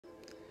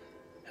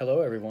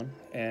Hello, everyone,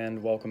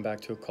 and welcome back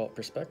to Occult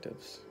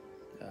Perspectives.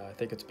 I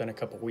think it's been a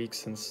couple weeks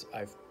since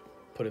I've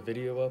put a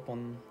video up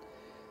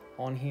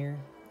on here.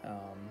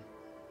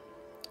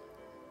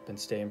 Been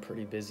staying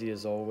pretty busy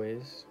as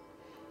always.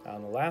 The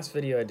last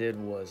video I did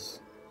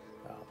was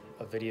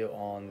a video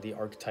on the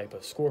archetype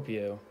of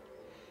Scorpio.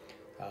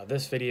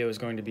 This video is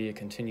going to be a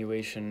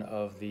continuation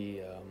of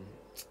the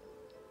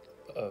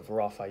of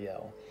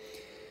Raphael.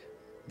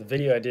 The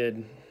video I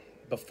did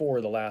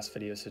before the last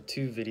video, so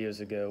 2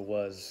 videos ago,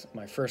 was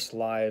my first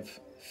live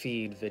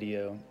feed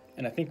video,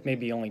 and I think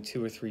maybe only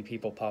 2 or 3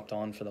 people popped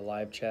on for the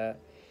live chat.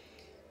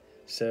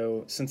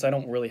 So since I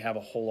don't really have a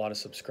whole lot of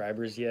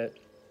subscribers yet,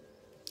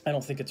 I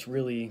don't think it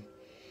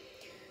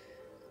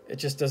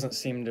just doesn't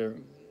seem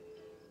to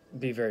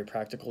be very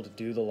practical to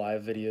do the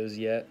live videos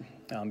yet,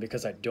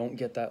 because I don't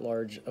get that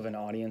large of an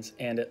audience,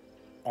 and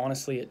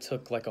honestly it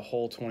took like a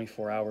whole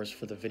 24 hours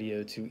for the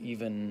video to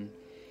even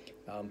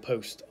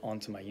post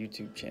onto my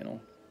YouTube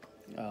channel.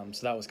 So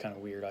that was kind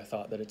of weird. I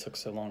thought that it took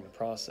so long to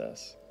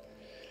process.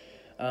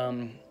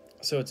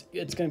 So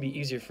it's going to be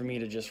easier for me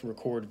to just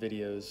record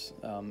videos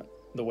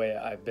the way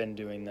I've been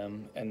doing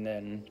them, and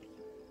then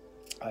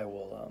I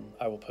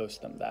will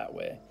post them that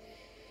way.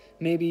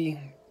 Maybe,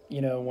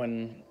 you know,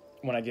 when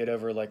I get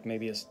over like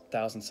maybe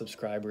 1,000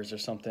 subscribers or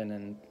something,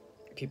 and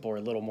people are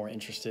a little more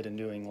interested in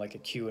doing like a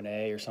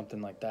Q&A or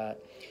something like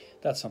that,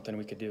 that's something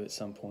we could do at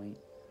some point.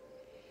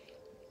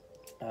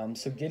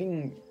 So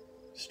getting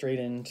straight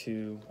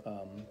into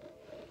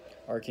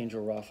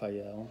Archangel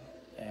Raphael,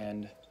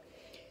 and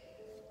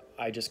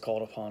I just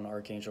called upon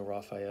Archangel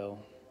Raphael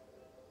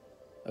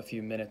a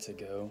few minutes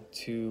ago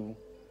to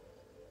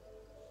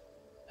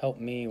help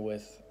me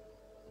with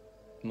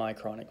my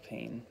chronic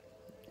pain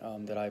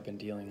that I've been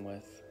dealing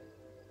with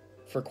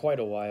for quite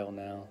a while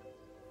now.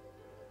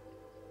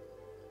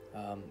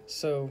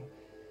 So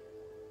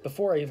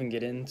before I even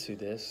get into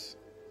this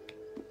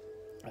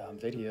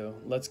video,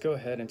 let's go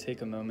ahead and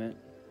take a moment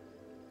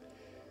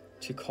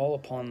to call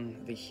upon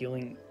the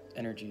healing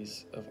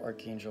energies of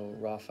Archangel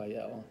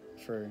Raphael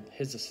for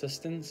his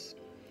assistance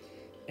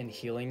in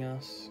healing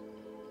us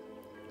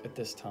at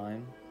this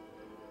time.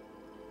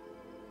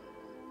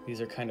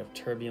 These are kind of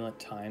turbulent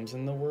times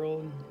in the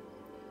world,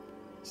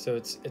 so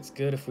it's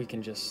good if we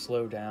can just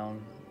slow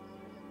down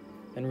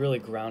and really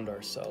ground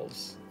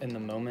ourselves in the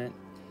moment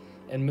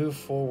and move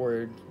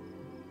forward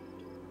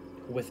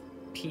with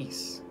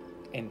peace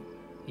and,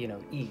 you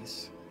know,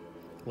 ease.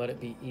 Let it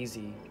be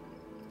easy,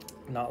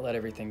 not let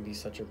everything be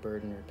such a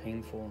burden or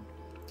painful.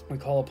 We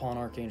call upon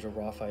Archangel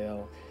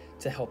Raphael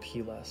to help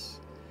heal us,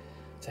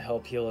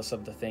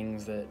 of the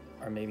things that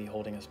are maybe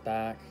holding us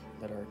back,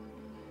 that are,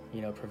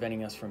 you know,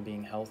 preventing us from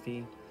being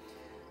healthy.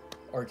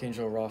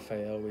 Archangel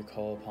Raphael, we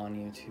call upon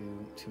you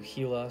to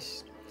heal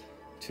us,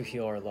 to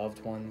heal our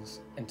loved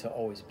ones, and to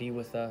always be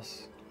with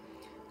us,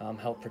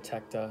 help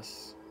protect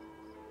us.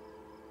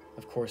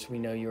 Of course, we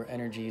know your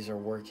energies are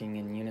working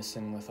in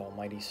unison with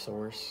Almighty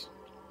Source,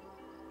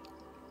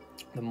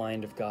 the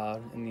mind of God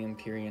in the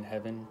Empyrean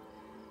heaven.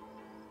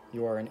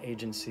 You are an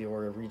agency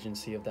or a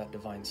regency of that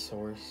divine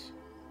source.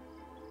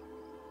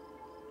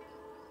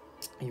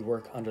 You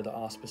work under the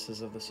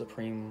auspices of the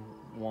Supreme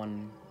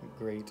One,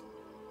 great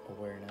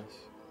awareness,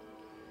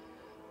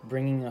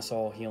 bringing us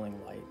all healing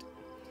light.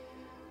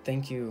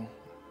 Thank you,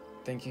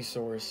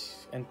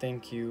 Source, and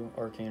thank you,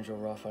 Archangel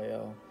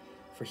Raphael,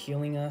 for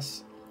healing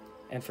us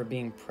and for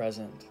being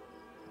present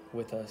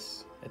with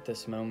us at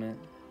this moment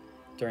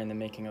during the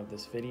making of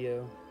this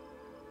video.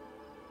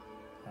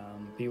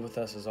 Be with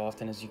us as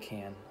often as you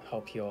can.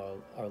 Help heal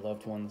our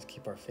loved ones,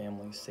 keep our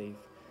families safe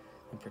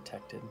and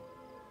protected.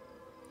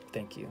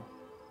 Thank you.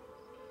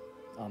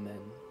 Amen.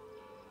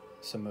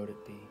 So mote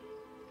it be.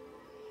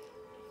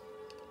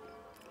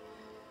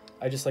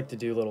 I just like to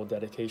do little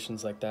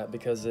dedications like that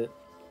because it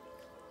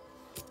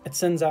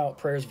sends out,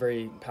 prayer is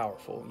very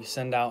powerful. You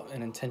send out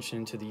an intention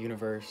into the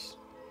universe.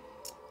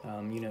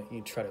 You know,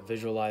 you try to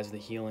visualize the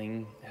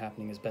healing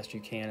happening as best you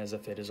can, as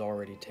if it has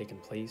already taken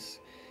place.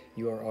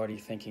 You are already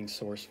thanking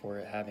Source for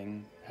it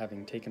having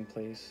taken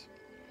place.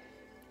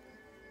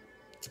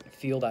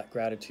 Feel that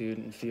gratitude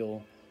and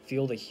feel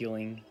the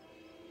healing,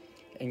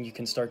 and you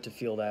can start to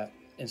feel that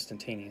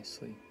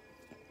instantaneously.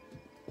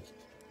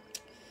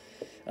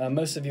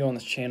 Most of you on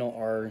this channel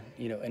are,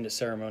 you know, into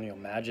ceremonial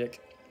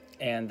magic,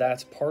 and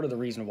that's part of the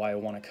reason why I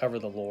want to cover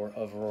the lore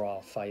of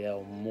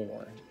Raphael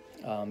more,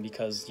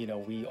 because, you know,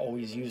 we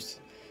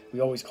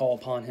always call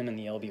upon him in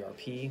the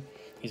LBRP.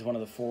 He's one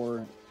of the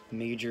 4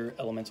 major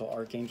elemental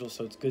archangels,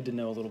 so it's good to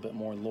know a little bit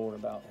more lore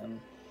about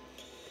him.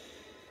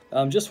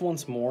 Just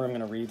once more, I'm going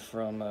to read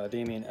from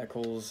Damien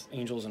Eccles'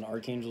 Angels and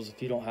Archangels.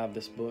 If you don't have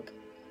this book,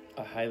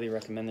 I highly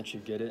recommend that you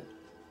get it.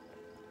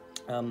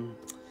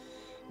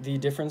 The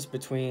difference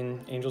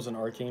between angels and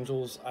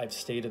archangels, I've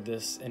stated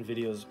this in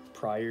videos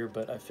prior,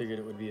 but I figured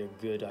it would be a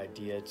good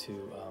idea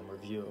to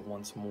review it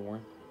once more.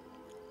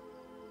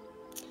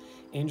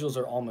 Angels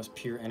are almost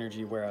pure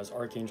energy, whereas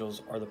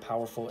archangels are the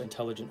powerful,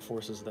 intelligent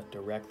forces that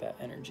direct that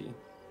energy.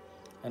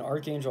 An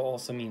archangel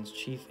also means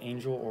chief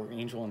angel or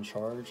angel in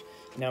charge.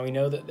 Now we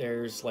know that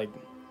there's like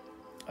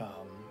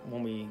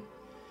when we,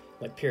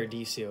 like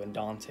Paradiso and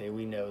Dante,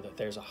 we know that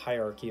there's a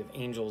hierarchy of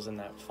angels in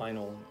that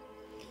final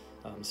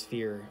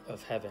sphere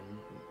of heaven.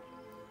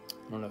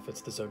 I don't know if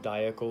it's the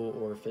zodiacal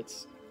or if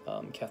it's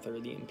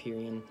Kether, the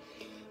Empyrean.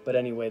 But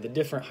anyway, the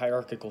different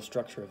hierarchical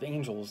structure of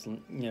angels,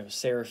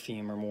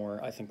 seraphim are more,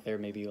 I think they're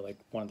maybe like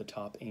one of the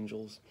top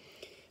angels,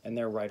 and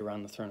they're right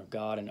around the throne of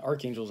God, and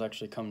archangels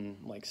actually come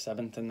like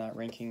 7th in that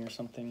ranking or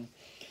something.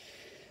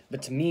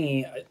 But to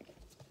me,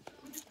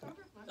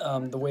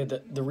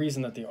 the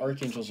reason that the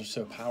archangels are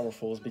so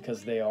powerful is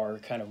because they are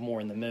kind of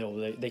more in the middle.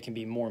 They can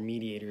be more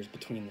mediators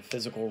between the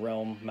physical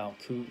realm,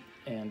 Malkut,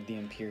 and the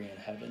Empyrean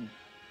heaven.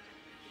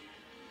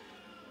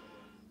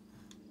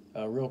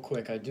 Real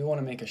quick, I do want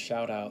to make a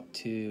shout out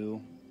to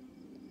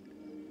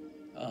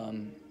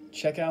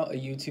check out a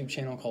YouTube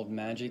channel called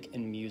Magic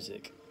and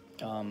Music.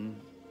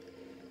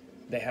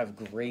 They have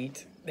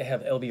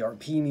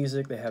LBRP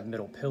music, they have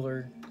Middle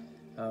Pillar,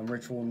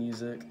 ritual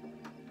music,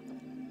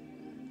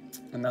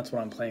 and that's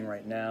what I'm playing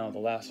right now. The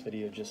last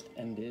video just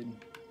ended.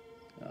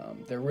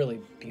 They're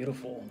really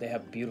beautiful. They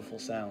have beautiful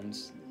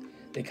sounds.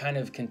 They kind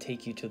of can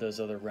take you to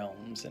those other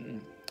realms,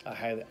 and I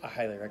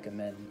highly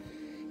recommend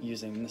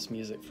using this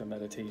music for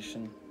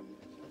meditation.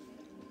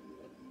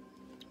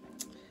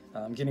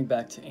 Getting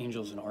back to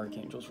angels and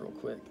archangels real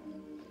quick.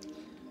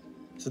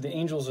 So the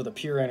angels are the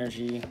pure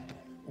energy,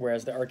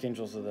 whereas the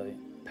archangels are the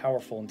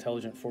powerful,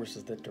 intelligent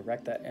forces that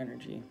direct that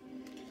energy.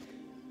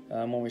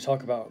 When we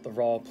talk about the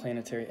raw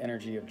planetary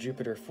energy of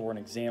Jupiter, for an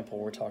example,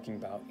 we're talking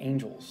about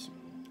angels.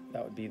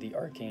 That would be the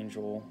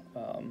Archangel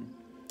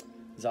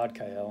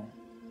Zadkiel,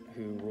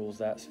 who rules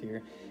that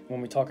sphere.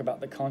 When we talk about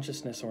the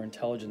consciousness or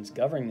intelligence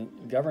governing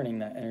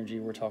that energy,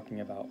 we're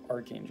talking about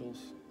archangels.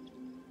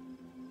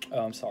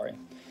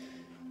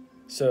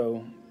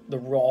 So the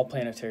raw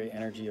planetary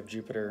energy of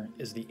Jupiter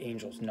is the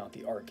angels, not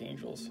the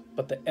archangels.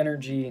 But the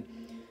energy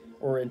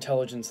or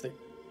intelligence, the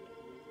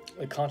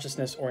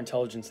consciousness or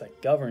intelligence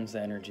that governs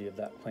the energy of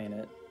that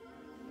planet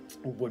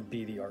would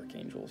be the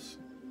archangels.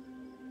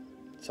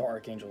 So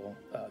Archangel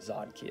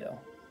Zadkiel.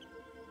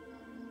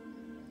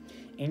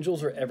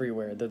 Angels are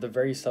everywhere. They're the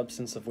very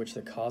substance of which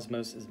the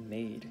cosmos is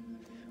made.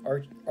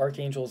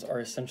 Archangels are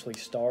essentially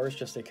stars,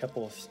 just a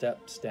couple of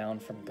steps down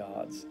from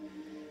gods.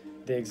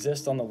 They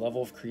exist on the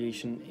level of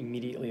creation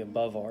immediately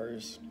above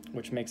ours,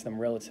 which makes them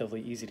relatively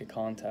easy to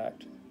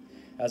contact.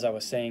 As I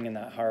was saying, in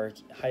that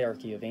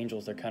hierarchy of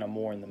angels, they're kind of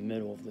more in the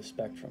middle of the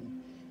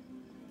spectrum.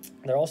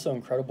 They're also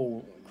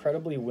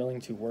incredibly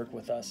willing to work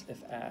with us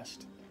if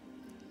asked.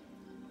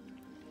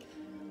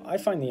 I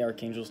find the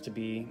archangels to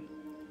be,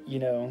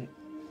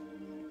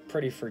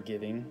 pretty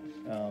forgiving.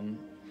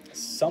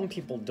 Some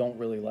people don't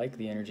really like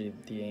the energy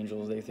of the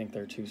angels. They think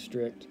they're too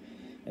strict,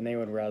 and they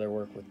would rather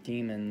work with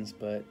demons,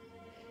 but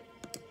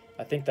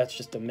I think that's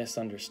just a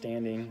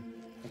misunderstanding,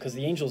 because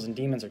the angels and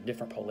demons are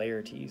different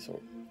polarities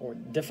or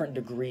different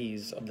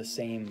degrees of the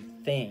same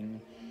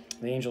thing.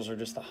 The angels are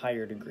just the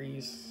higher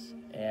degrees,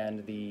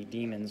 and the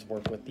demons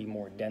work with the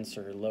more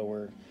denser,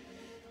 lower.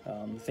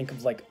 Think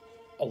of like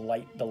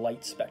the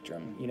light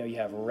spectrum. You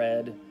have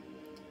red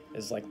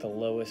is like the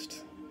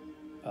lowest,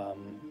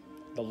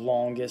 the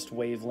longest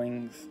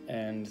wavelength,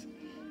 and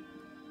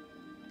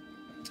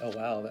oh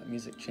wow, that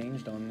music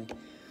changed on me.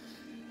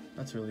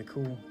 That's really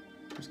cool.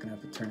 I'm just gonna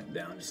have to turn it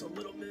down just a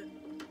little bit.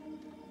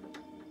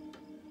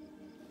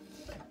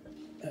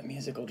 That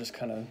music will just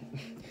kind of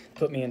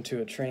put me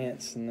into a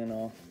trance, and then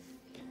I'll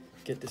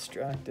get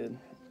distracted,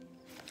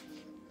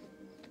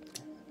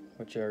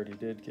 which I already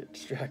did get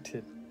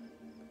distracted.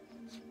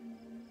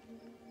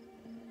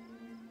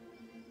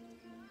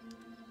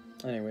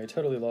 Anyway, I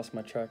totally lost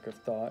my track of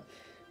thought.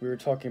 We were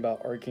talking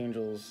about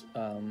archangels.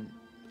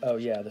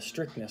 The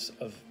strictness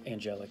of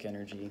angelic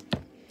energy.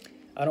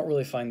 I don't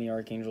really find the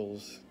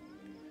archangels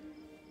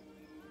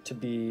to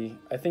be...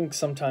 I think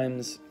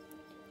sometimes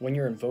when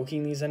you're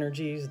invoking these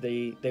energies,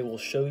 they will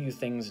show you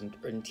things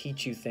and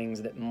teach you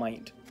things that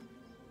might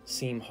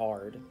seem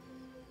hard.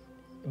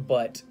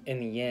 But in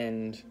the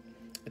end,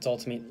 it's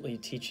ultimately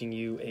teaching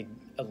you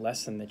a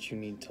lesson that you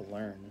need to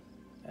learn.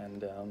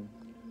 And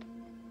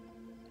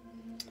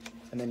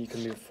then you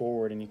can move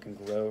forward and you can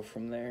grow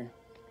from there.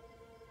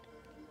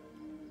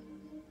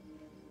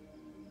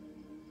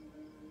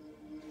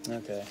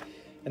 Okay,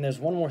 and there's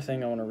one more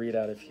thing I want to read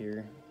out of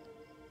here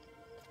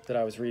that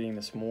I was reading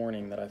this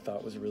morning that I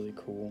thought was really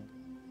cool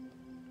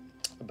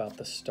about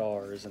the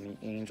stars and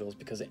the angels,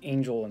 because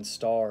angel and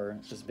star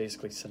is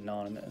basically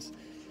synonymous.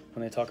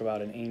 When they talk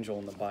about an angel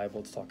in the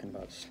Bible, it's talking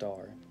about a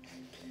star.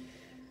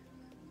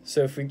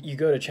 So if you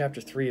go to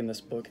chapter 3 in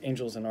this book,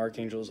 Angels and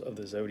Archangels of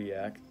the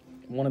Zodiac,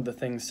 one of the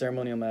things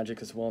ceremonial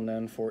magic is well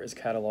known for is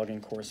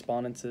cataloging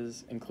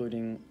correspondences,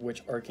 including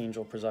which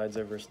archangel presides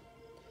over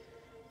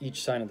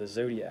each sign of the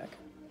zodiac.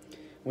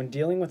 When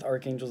dealing with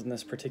archangels in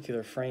this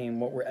particular frame,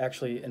 what we're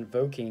actually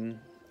invoking,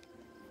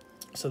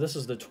 so this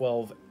is the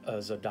 12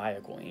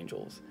 zodiacal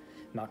angels,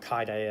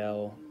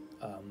 Malchidiel,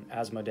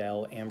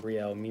 Asmodel,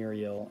 Ambriel,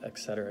 Muriel,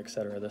 etc.,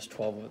 etc. There's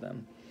 12 of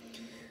them.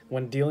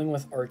 When dealing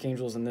with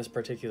archangels in this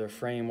particular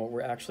frame, what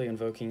we're actually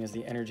invoking is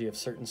the energy of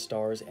certain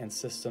stars and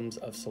systems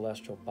of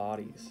celestial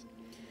bodies.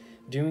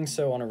 Doing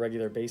so on a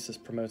regular basis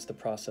promotes the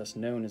process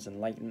known as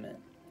enlightenment.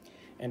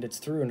 And it's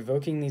through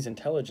invoking these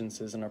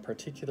intelligences in a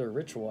particular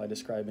ritual I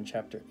describe in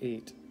Chapter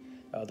 8,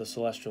 the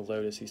celestial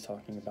lotus he's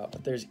talking about.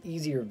 But there's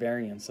easier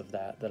variants of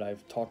that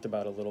I've talked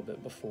about a little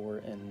bit before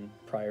in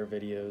prior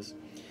videos,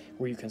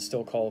 where you can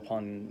still call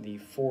upon the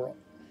 4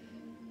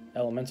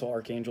 elemental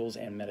archangels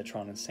and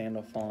Metatron and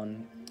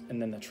Sandalphon, and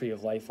then the Tree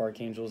of Life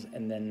archangels,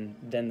 and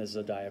then the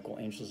zodiacal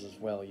angels as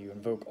well. You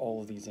invoke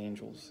all of these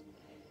angels.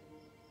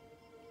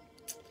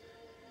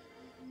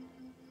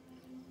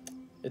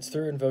 It's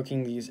through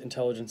invoking these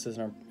intelligences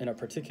in a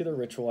particular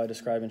ritual I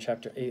describe in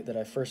Chapter 8 that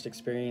I first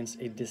experience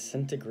a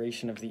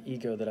disintegration of the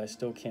ego that I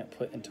still can't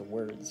put into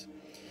words,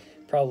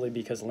 probably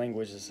because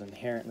language is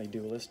inherently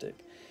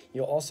dualistic.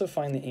 You'll also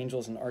find the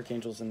angels and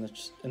archangels in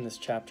this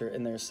chapter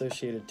and their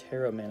associated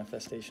tarot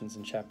manifestations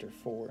in Chapter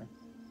 4.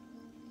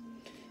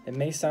 It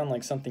may sound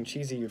like something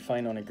cheesy you'd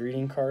find on a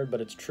greeting card,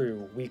 but it's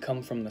true. We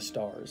come from the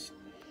stars.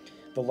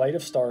 The light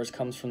of stars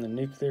comes from the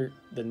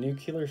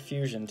nuclear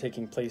fusion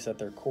taking place at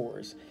their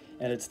cores,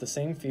 and it's the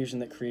same fusion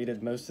that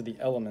created most of the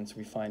elements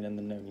we find in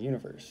the known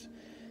universe.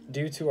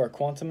 Due to our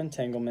quantum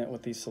entanglement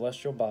with these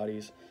celestial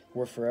bodies,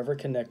 we're forever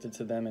connected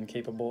to them and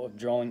capable of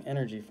drawing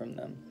energy from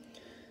them.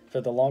 For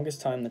the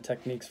longest time, the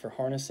techniques for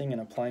harnessing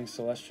and applying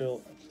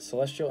celestial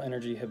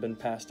energy have been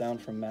passed down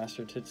from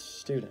master to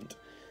student,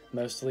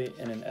 mostly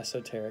in an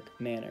esoteric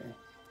manner.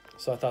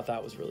 So I thought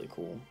that was really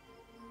cool.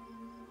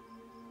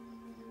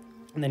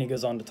 And then he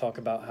goes on to talk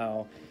about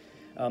how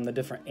the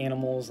different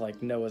animals,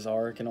 like Noah's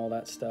Ark and all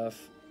that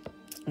stuff,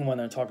 and when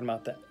they're talking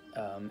about the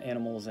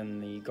animals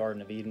in the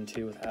Garden of Eden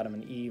too with Adam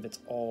and Eve, it's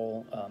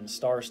all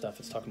star stuff.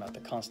 It's talking about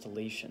the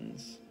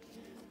constellations.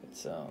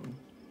 It's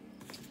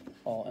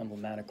all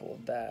emblematical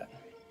of that.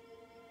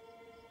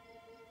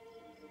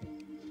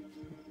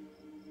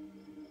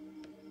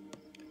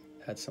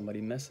 Had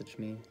somebody message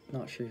me.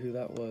 Not sure who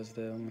that was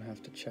though. I'm gonna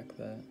have to check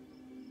that.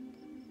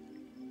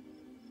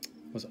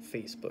 It was a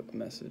Facebook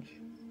message.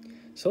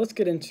 So let's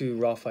get into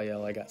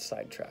Raphael. I got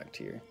sidetracked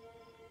here.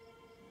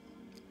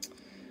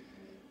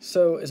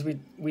 So as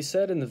we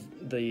said in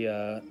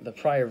the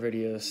prior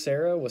video,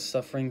 Sarah was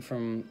suffering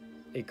from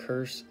a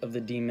curse of the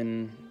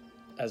demon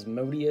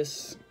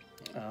Asmodeus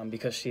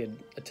because she had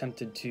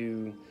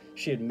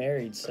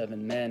married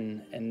 7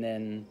 men, and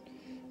then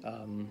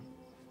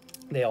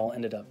they all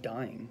ended up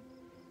dying.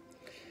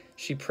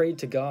 She prayed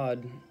to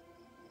God,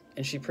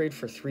 and she prayed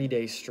for 3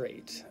 days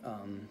straight,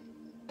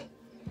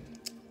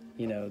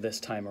 this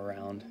time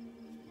around.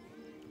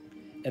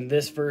 In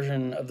this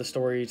version of the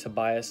story,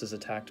 Tobias is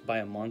attacked by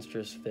a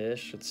monstrous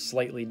fish. It's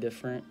slightly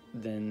different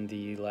than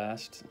the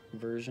last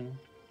version,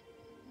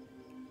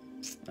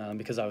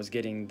 because I was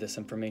getting this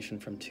information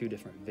from 2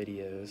 different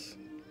videos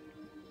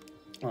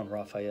on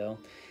Raphael.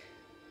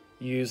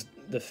 You can use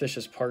the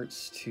fish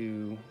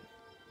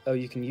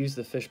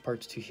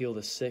parts to heal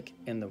the sick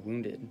and the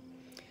wounded.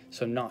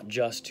 So not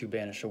just to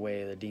banish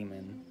away the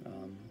demon.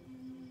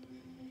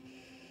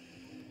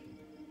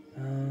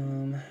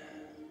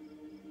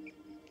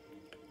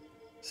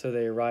 So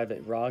they arrive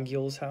at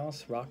Raguel's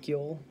house,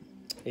 Rachiel,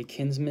 a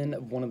kinsman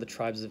of one of the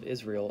tribes of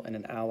Israel and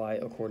an ally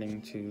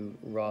according to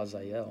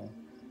Raphael,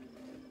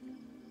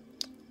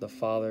 the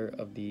father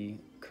of the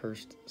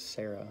cursed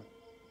Sarah.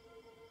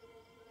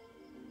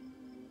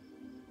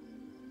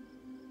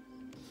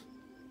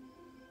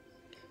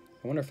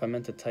 I wonder if I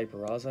meant to type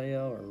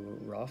Raphael or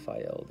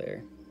Raphael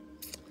there.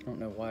 I don't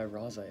know why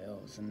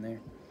Raphael is in there.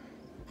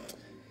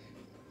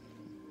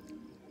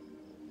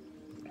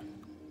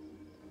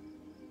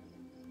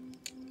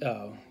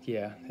 Oh,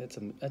 yeah, that's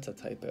a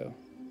typo.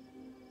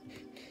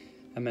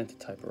 I meant to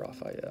type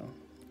Raphael.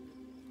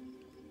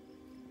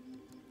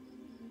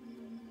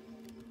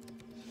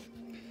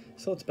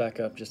 So let's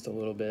back up just a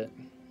little bit.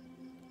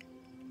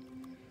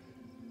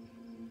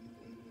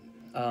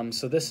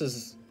 So this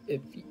is,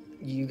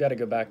 you got to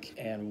go back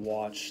and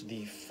watch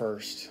the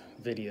first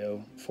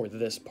video for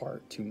this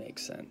part to make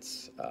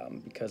sense,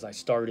 because I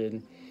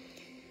started,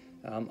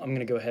 I'm going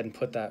to go ahead and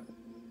put that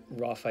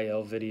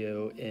Raphael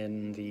video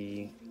in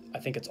the, I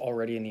think it's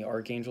already in the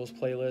Archangels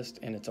playlist,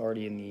 and it's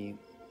already in the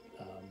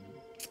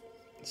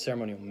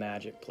Ceremonial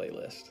Magic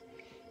playlist.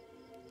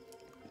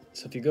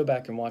 So if you go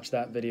back and watch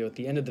that video, at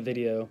the end of the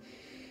video,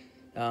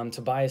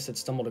 Tobias had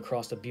stumbled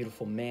across a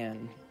beautiful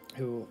man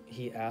who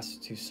he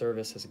asked to serve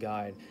as his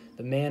guide.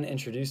 The man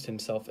introduced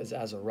himself as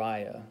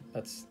Azariah.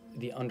 That's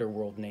the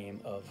underworld name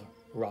of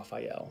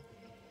Raphael.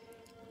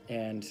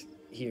 And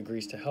he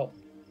agrees to help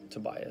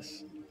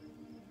Tobias.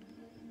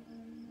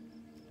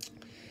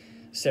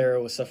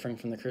 Sarah was suffering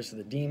from the curse of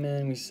the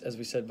demon, as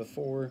we said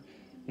before.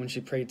 When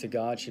she prayed to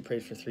God, she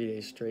prayed for 3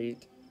 days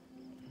straight.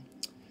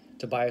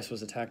 Tobias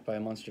was attacked by a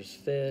monstrous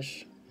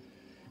fish.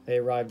 They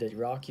arrived at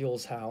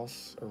Raguel's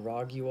house, or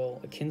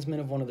Raguel, a kinsman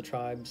of one of the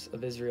tribes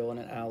of Israel and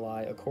an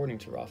ally, according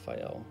to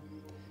Raphael.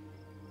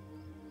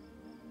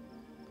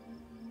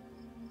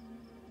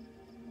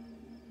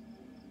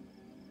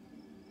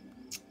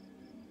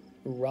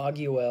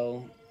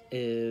 Raguel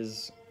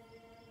is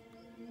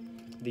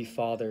the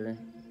father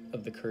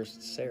of the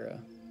cursed Sarah.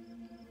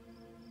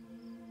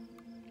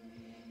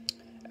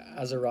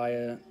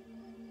 Azariah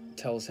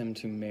tells him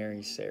to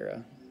marry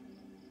Sarah.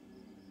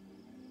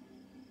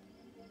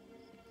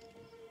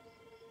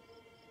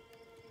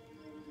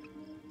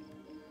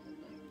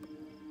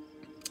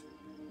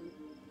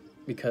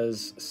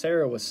 Because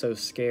Sarah was so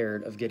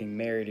scared of getting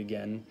married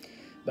again,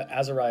 but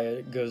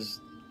Azariah goes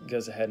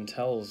ahead and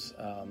tells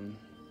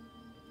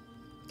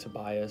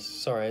Tobias.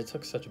 Sorry, I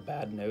took such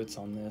bad notes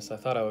on this. I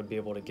thought I would be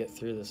able to get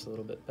through this a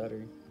little bit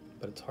better,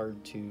 but it's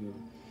hard to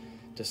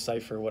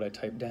decipher what I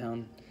typed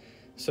down.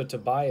 So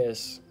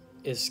Tobias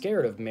is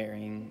scared of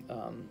marrying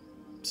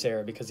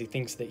Sarah because he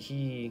thinks that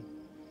he...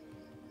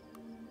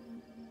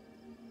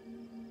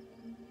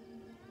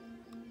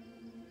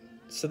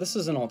 So this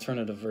is an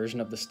alternative version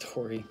of the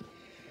story.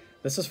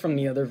 This is from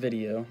the other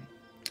video.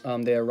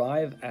 They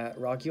arrive at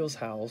Raguel's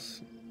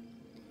house.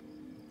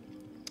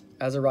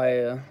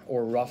 Azariah,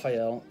 or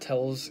Raphael,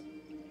 tells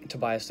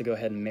Tobias to go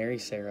ahead and marry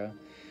Sarah.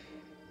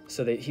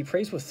 So he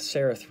prays with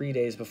Sarah 3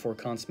 days before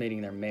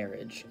consummating their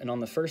marriage. And on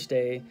the first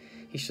day,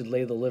 he should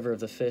lay the liver of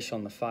the fish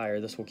on the fire.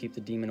 This will keep the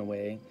demon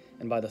away.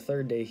 And by the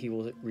third day, he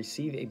will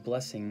receive a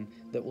blessing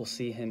that will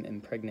see him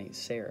impregnate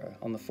Sarah.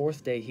 On the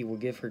fourth day, he will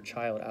give her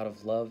child out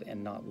of love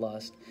and not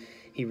lust.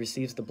 He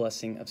receives the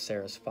blessing of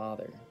Sarah's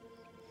father,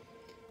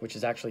 which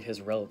is actually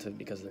his relative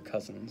because they're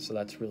cousins. So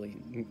that's really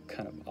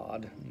kind of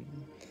odd.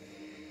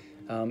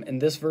 In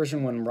this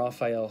version, when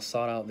Raphael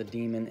sought out the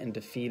demon and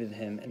defeated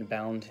him and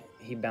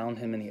he bound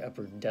him in the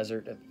upper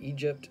desert of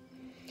Egypt,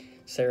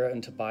 Sarah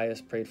and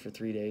Tobias prayed for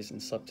 3 days and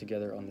slept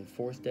together on the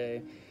fourth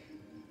day.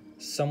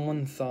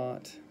 Someone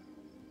thought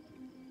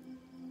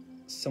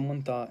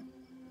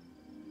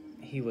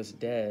he was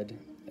dead,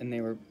 and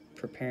they were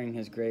preparing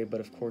his grave,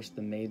 but of course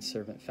the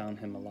maidservant found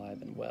him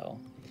alive and well.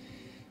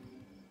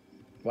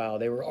 Wow,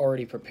 they were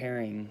already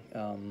preparing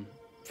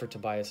for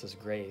Tobias's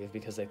grave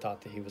because they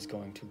thought that he was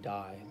going to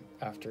die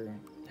after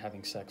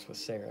having sex with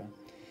Sarah.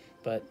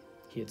 But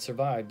he had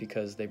survived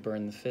because they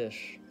burned the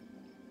fish.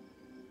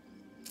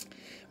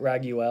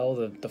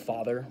 Raguel, the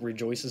father,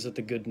 rejoices at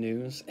the good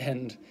news,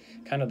 and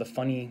kind of the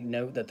funny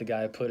note that the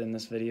guy put in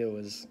this video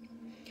was,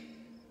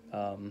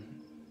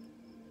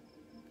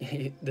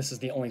 this is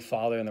the only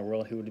father in the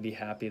world who would be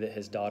happy that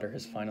his daughter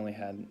has finally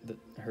had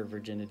her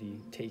virginity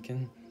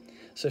taken.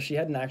 So she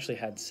hadn't actually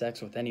had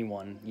sex with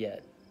anyone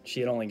yet. She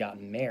had only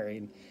gotten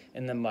married,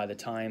 and then by the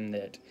time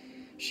that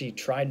she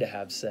tried to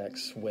have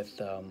sex with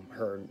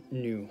her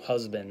new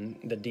husband,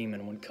 the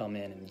demon would come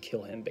in and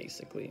kill him,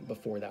 basically,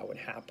 before that would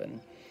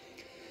happen.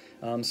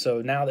 So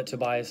now that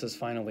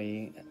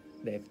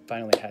they've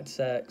finally had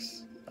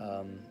sex,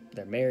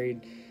 they're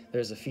married,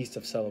 there's a feast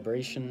of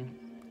celebration.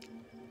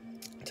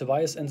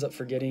 Tobias ends up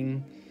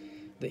forgetting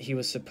that he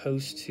was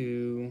supposed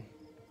to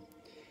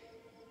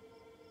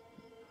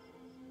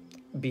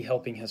be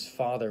helping his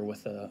father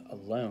with a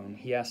loan.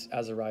 He asks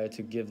Azariah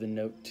to give the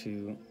note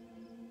to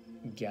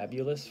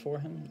Gabulus for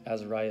him.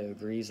 Azariah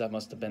agrees. That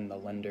must have been the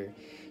lender.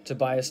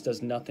 Tobias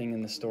does nothing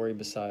in the story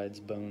besides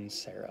bone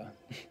Sarah.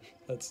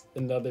 That's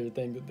another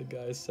thing that the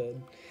guy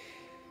said.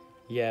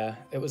 Yeah,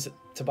 it was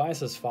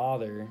Tobias's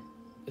father.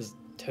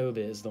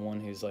 Tobit is the one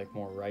who's like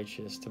more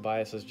righteous.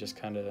 Tobias is just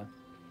kind of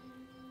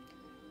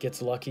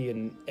gets lucky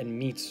and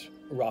meets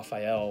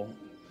Raphael,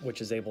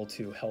 which is able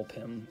to help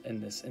him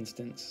in this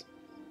instance.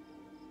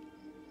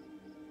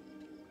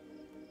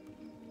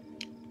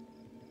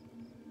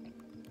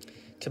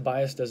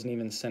 Tobias doesn't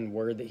even send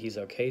word that he's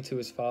okay to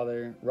his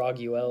father.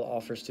 Raguel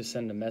offers to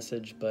send a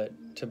message, but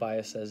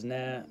Tobias says,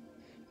 nah,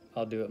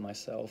 I'll do it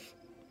myself.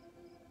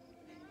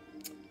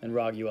 And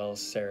Raguel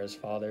is Sarah's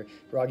father.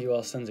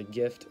 Raguel sends a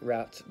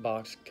gift-wrapped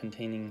box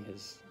containing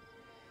his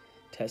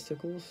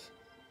testicles.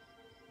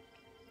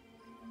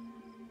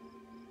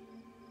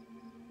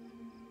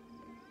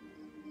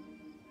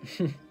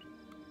 It's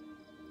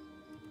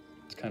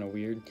kind of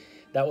weird.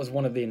 That was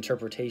one of the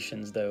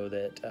interpretations, though,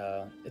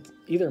 that it's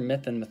either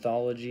myth and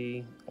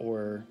mythology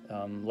or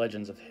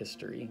legends of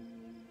history.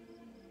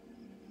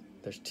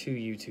 There's 2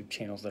 YouTube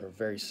channels that are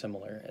very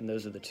similar, and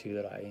those are the 2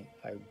 that I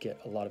get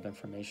a lot of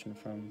information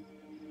from.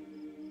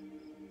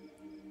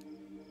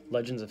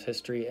 Legends of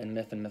History and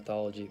Myth and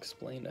Mythology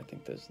Explained, I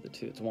think those are the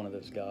 2. It's one of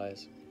those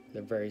guys.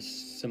 They're very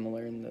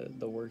similar in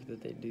the work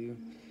that they do.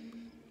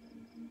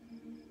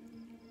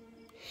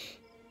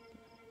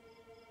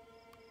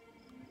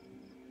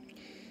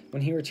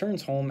 When he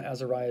returns home,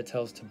 Azariah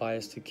tells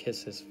Tobias to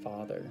kiss his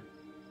father.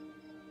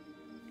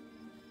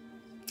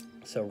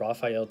 So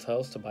Raphael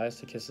tells Tobias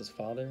to kiss his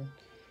father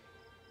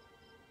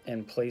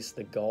and place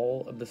the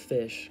gall of the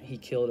fish he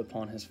killed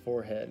upon his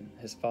forehead.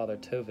 His father,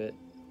 Tobit,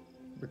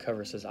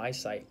 recovers his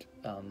eyesight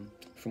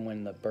from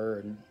when the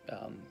bird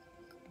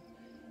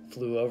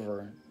flew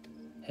over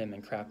him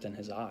and crapped in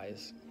his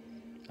eyes.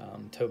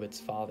 Tobit's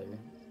father,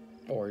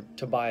 or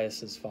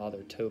Tobias's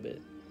father,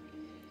 Tobit,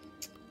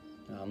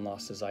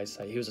 lost his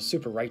eyesight. He was a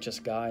super righteous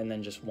guy, and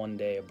then just one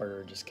day a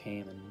bird just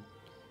came and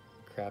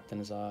crapped in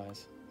his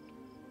eyes.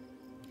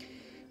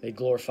 They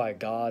glorify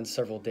God,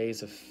 several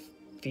days of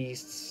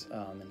feasts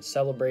and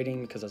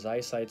celebrating because his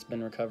eyesight's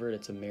been recovered.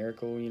 It's a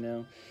miracle, you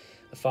know.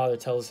 The father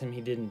tells him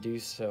he didn't do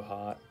so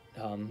hot.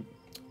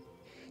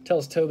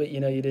 Tells Tobit, you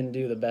know, you didn't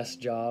do the best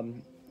job.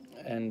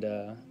 And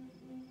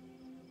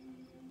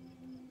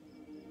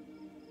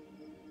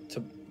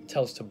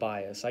tells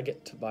Tobias. I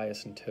get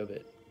Tobias and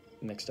Tobit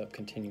mixed up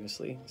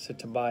continuously. So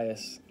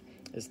Tobias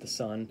is the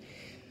son.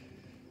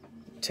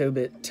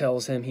 Tobit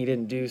tells him he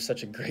didn't do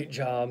such a great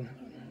job,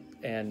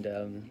 and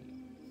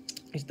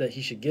that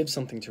he should give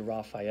something to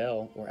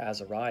Raphael or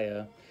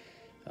Azariah,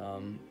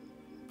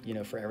 you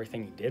know, for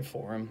everything he did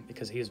for him,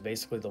 because he is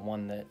basically the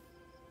one that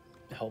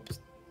helped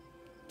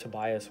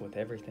Tobias with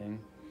everything.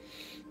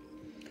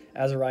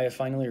 Azariah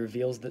finally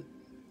reveals to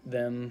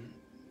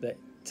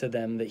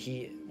them that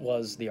he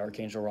was the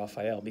Archangel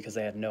Raphael, because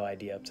they had no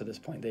idea up to this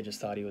point. They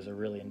just thought he was a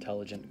really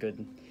intelligent,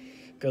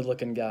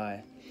 good-looking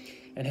guy,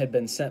 and had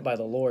been sent by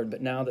the Lord.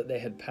 But now that they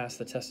had passed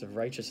the test of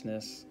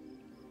righteousness,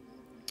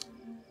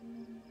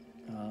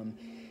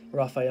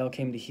 Raphael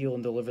came to heal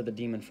and deliver the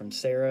demon from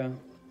Sarah,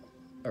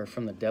 or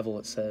from the devil,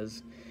 it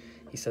says.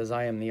 He says,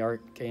 I am the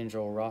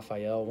Archangel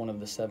Raphael, one of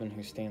the 7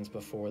 who stands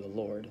before the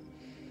Lord.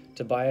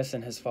 Tobias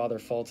and his father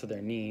fall to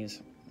their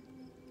knees.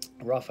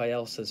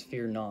 Raphael says,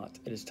 fear not.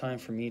 It is time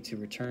for me to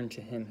return to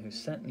him who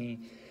sent me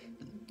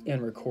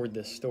and record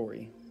this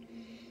story.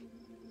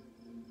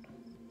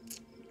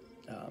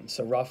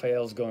 So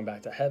Raphael's going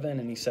back to heaven,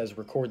 and he says,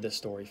 record this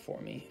story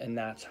for me. And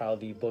that's how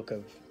the book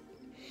of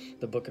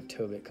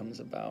Tobit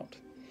comes about.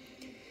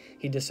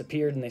 He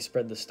disappeared, and they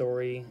spread the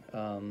story.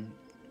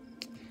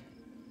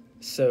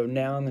 So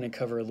now I'm going to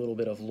cover a little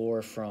bit of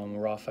lore from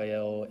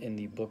Raphael in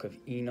the book of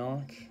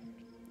Enoch.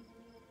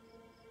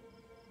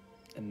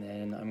 And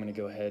then I'm going to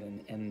go ahead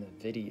and end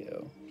the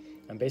video.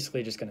 I'm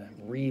basically just going to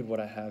read what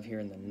I have here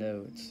in the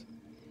notes,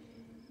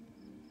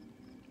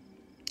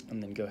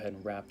 and then go ahead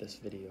and wrap this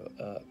video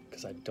up,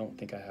 because I don't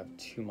think I have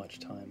too much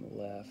time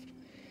left,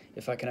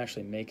 if I can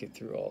actually make it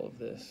through all of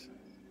this.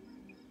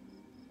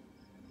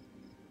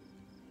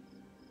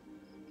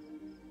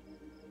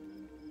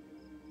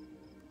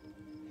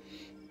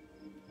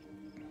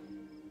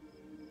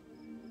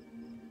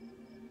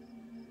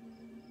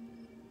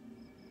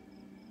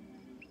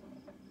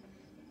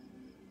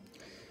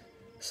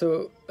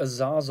 So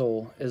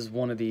Azazel is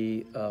one of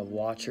the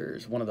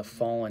watchers, one of the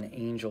fallen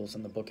angels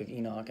in the book of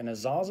Enoch, and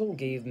Azazel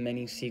gave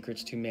many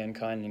secrets to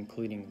mankind,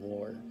 including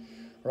war.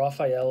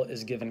 Raphael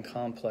is given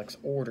complex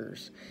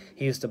orders.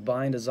 He is to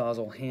bind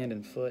Azazel hand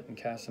and foot and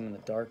cast him in the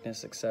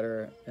darkness,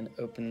 etc., and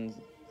opening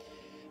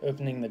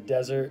the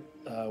desert,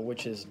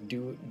 which is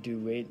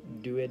Duadel,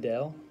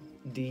 Duadel,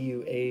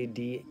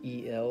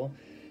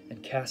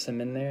 and cast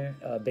him in there,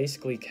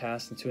 basically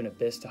cast into an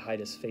abyss to hide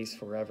his face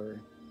forever.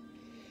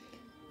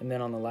 And then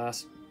on the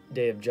last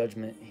day of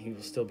judgment, he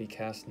will still be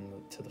cast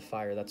into the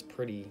fire. That's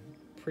pretty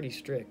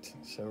strict.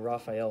 So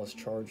Raphael is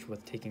charged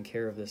with taking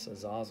care of this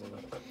Azazel.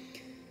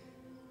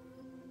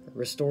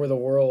 Restore the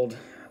world,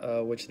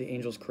 which the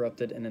angels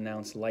corrupted, and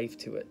announce life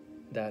to it,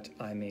 that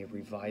I may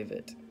revive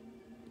it.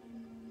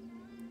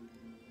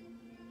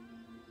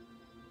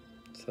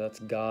 So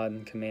that's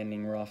God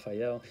commanding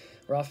Raphael.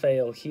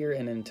 Raphael here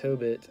and in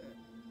Tobit,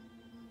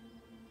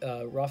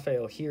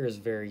 Raphael here is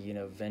very,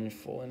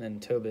 vengeful, and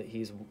in Tobit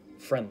he's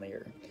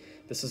friendlier.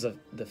 This is a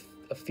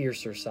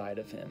fiercer side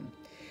of him.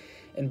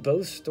 In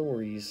both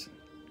stories,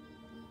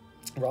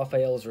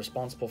 Raphael is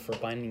responsible for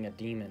binding a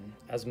demon,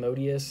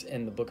 Asmodeus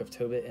in the book of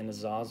Tobit and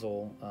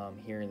Azazel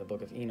here in the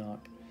book of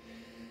Enoch.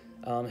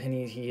 And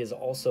he is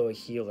also a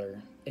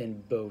healer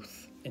in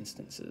both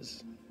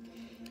instances.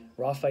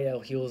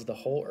 Raphael heals the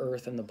whole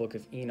earth in the book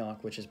of Enoch,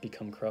 which has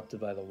become corrupted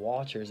by the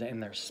Watchers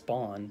and their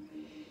spawn.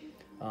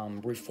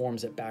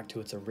 Reforms it back to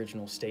its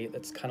original state.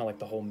 That's kind of like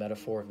the whole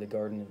metaphor of the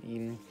Garden of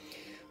Eden.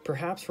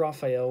 Perhaps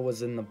Raphael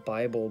was in the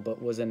Bible,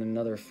 but was in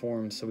another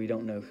form, so we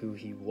don't know who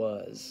he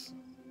was.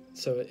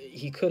 So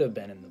he could have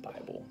been in the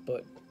Bible,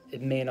 but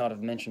it may not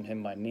have mentioned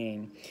him by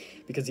name,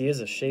 because he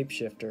is a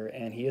shapeshifter,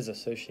 and he is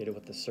associated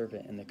with the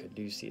serpent and the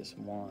caduceus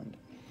wand.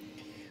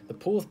 The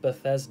Pool of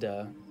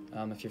Bethesda,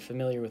 if you're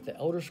familiar with the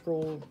Elder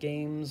Scroll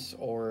games,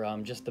 or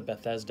just the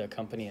Bethesda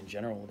company in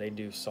general, they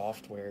do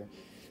software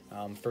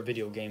for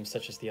video games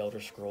such as the Elder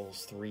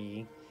Scrolls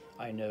 3,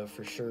 I know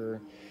for sure.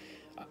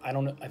 I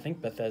don't know, I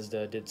think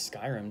Bethesda did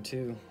Skyrim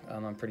too,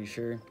 I'm pretty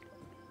sure.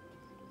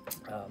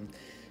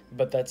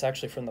 But that's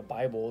actually from the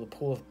Bible, the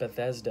Pool of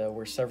Bethesda,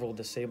 where several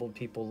disabled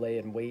people lay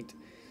in wait.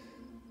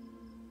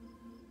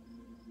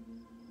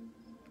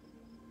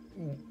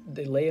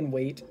 They lay in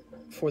wait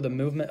for the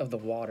movement of the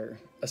water,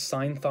 a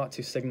sign thought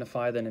to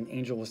signify that an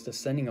angel was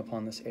descending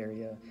upon this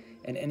area,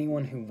 and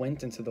anyone who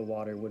went into the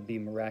water would be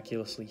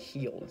miraculously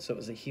healed. So it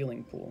was a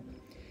healing pool.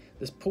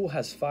 This pool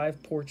has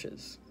 5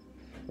 porches.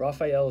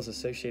 Raphael is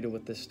associated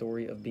with this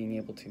story of being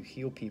able to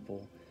heal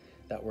people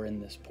that were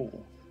in this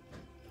pool.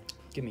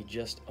 Give me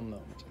just a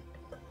moment.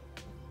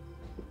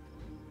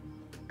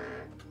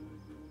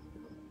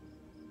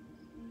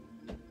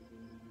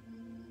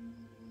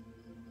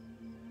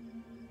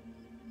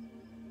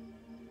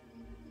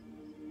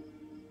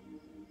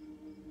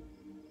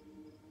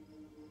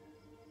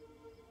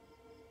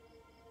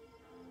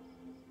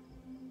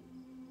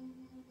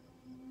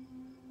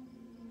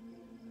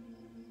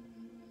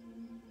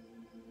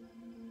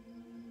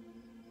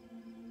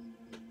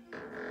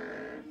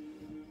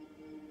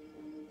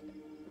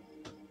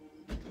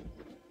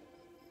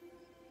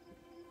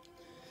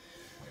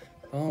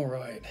 All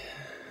right.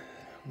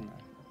 I'm going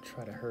to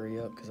try to hurry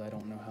up because I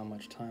don't know how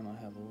much time I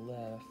have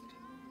left.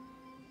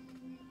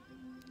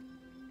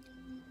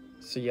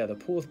 So yeah, the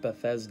Pool of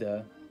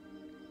Bethesda.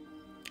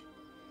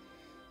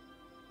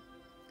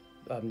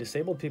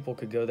 Disabled people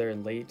could go there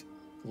and lay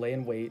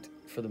in wait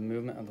for the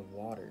movement of the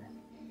water,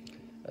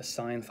 a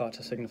sign thought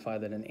to signify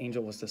that an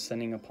angel was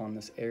descending upon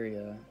this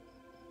area.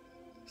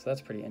 So that's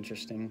pretty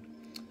interesting.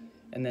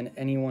 And then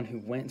anyone who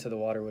went to the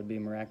water would be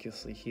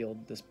miraculously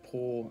healed. This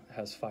pool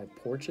has 5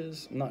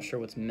 porches. I'm not sure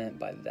what's meant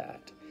by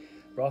that.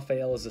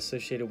 Raphael is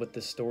associated with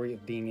this story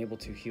of being able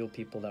to heal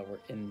people that were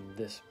in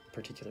this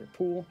particular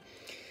pool.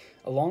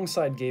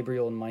 Alongside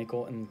Gabriel and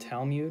Michael in the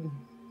Talmud,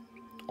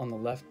 on the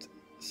left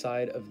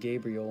side of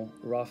Gabriel,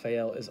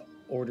 Raphael is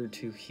ordered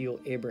to heal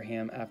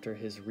Abraham after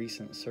his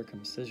recent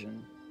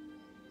circumcision.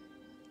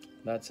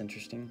 That's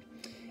interesting.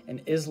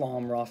 In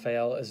Islam,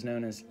 Raphael is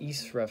known as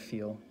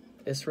Israfil.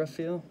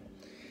 Israfil?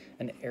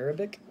 In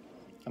Arabic,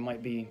 I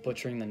might be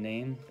butchering the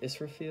name,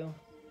 Israfil.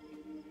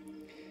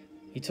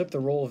 He took the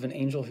role of an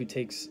angel who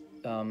takes,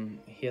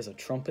 he has a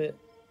trumpet,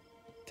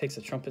 takes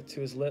a trumpet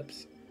to his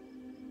lips,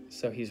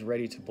 so he's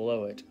ready to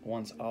blow it.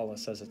 Once Allah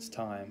says it's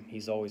time,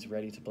 he's always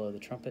ready to blow the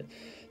trumpet,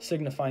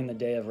 signifying the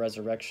day of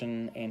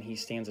resurrection, and he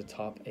stands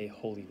atop a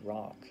holy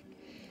rock.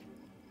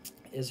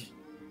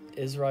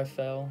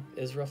 Israfel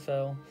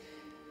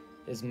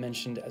is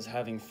mentioned as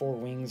having 4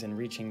 wings and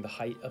reaching the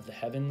height of the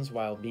heavens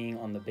while being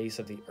on the base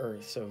of the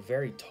earth, so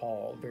very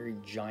tall, very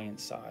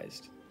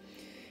giant-sized.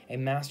 A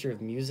master of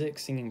music,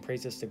 singing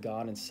praises to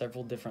God in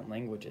several different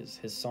languages.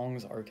 His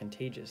songs are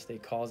contagious. They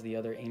cause the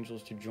other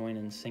angels to join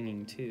in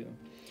singing too.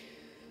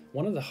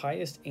 One of the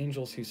highest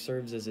angels who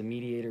serves as a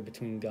mediator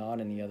between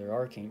God and the other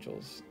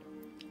archangels.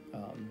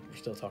 We're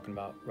still talking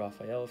about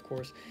Raphael, of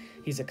course.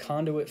 He's a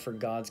conduit for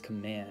God's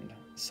command.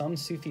 Some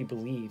Sufi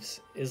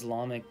beliefs,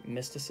 Islamic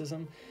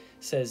mysticism,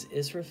 says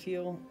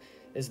Israfil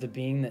is the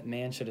being that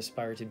man should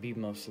aspire to be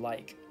most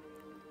like.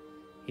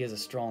 He has a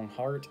strong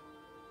heart,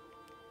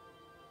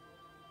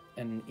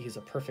 and he's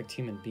a perfect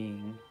human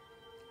being.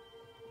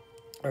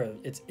 Or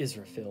it's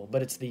Israfil,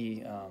 but it's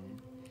the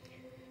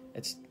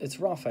it's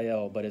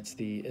Raphael, but it's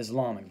the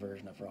Islamic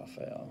version of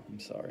Raphael. I'm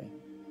sorry.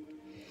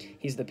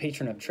 He's the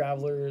patron of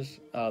travelers,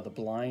 the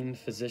blind,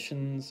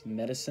 physicians,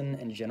 medicine,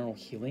 and general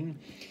healing.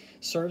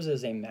 Serves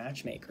as a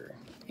matchmaker,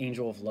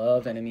 angel of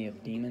love, enemy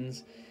of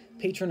demons,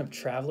 patron of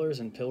travelers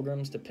and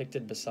pilgrims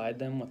depicted beside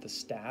them with a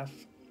staff.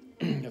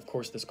 Of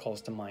course, this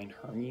calls to mind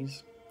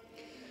Hermes.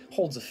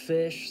 Holds a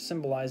fish,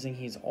 symbolizing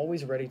he's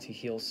always ready to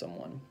heal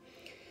someone.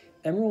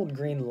 Emerald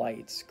green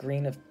lights,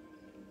 green of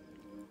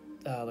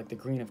like the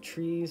green of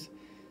trees.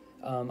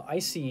 I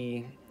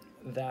see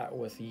that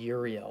with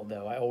Uriel,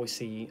 though. I always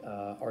see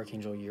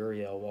Archangel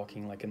Uriel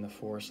walking like in the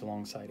forest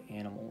alongside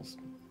animals.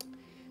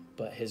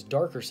 But his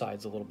darker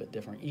side's a little bit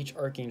different. Each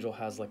archangel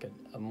has like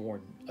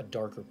a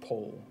darker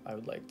pole, I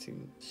would like to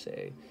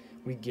say.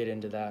 We get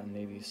into that in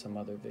maybe some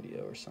other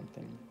video or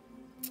something.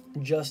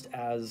 Just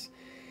as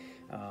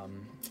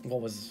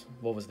what was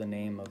the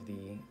name of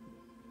the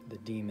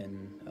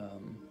demon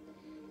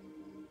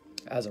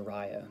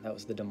Azariah? That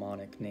was the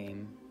demonic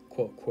name,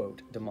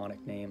 quote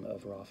demonic name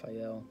of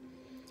Raphael.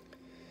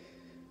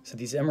 So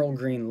these emerald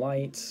green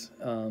lights,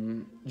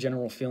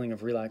 general feeling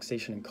of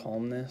relaxation and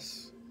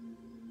calmness.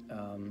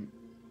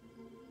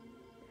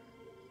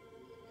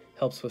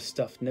 Helps with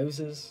stuffed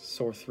noses,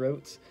 sore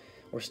throats,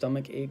 or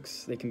stomach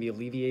aches. They can be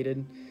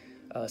alleviated.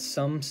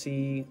 Some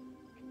see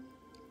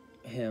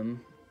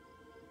him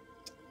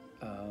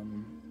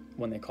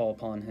when they call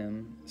upon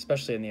him,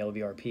 especially in the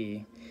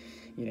LVRP.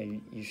 You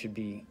know, you should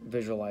be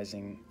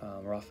visualizing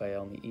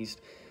Raphael in the east.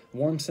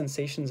 Warm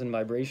sensations and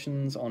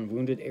vibrations on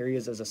wounded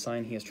areas as a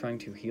sign he is trying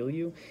to heal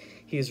you.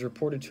 He is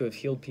reported to have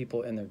healed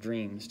people in their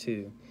dreams,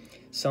 too.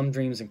 Some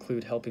dreams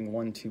include helping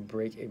one to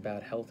break a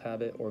bad health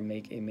habit or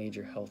make a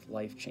major health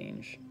life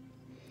change.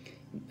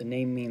 The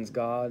name means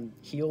God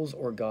heals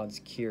or God's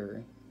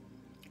cure.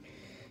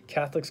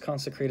 Catholics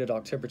consecrated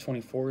October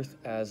 24th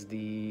as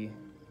the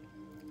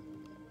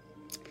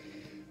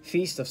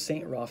Feast of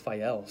Saint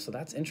Raphael. So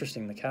that's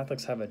interesting. The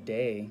Catholics have a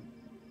day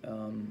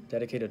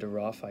dedicated to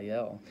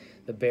Raphael,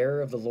 the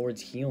bearer of the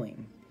Lord's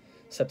healing.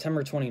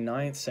 September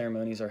 29th,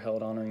 ceremonies are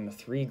held honoring the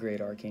 3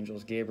 great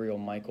archangels, Gabriel,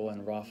 Michael,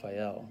 and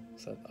Raphael.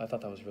 So I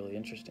thought that was really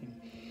interesting.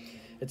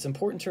 It's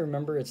important to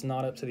remember it's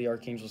not up to the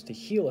archangels to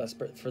heal us,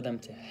 but for them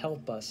to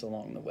help us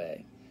along the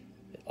way.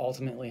 It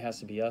ultimately has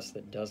to be us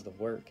that does the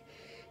work.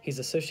 He's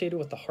associated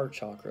with the heart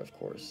chakra, of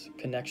course.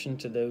 Connection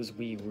to those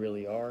we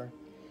really are.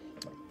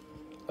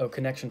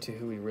 Connection to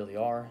who we really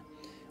are,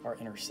 our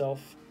inner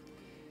self.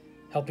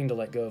 Helping to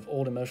let go of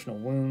old emotional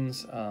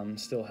wounds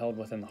still held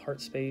within the heart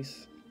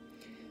space.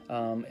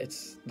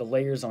 It's the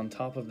layers on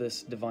top of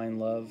this divine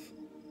love.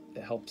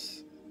 It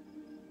helps.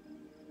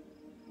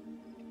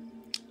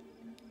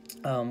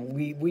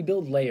 We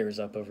build layers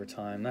up over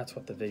time. That's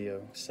what the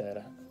video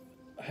said.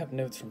 I have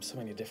notes from so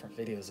many different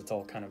videos. It's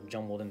all kind of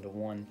jumbled into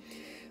one.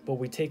 But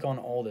we take on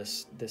all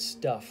this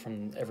stuff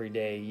from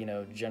everyday,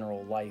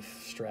 general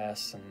life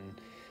stress and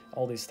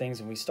all these things,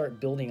 and we start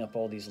building up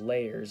all these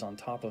layers on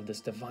top of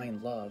this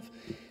divine love,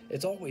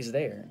 it's always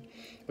there,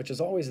 which is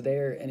always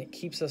there, and it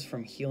keeps us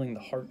from healing the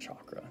heart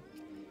chakra.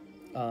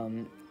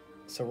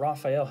 So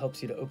Raphael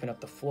helps you to open up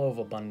the flow of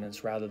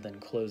abundance rather than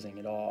closing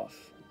it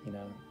off. You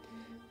know,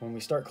 when we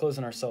start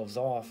closing ourselves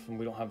off and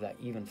we don't have that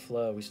even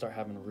flow, we start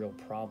having real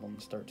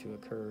problems start to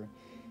occur,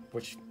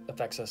 which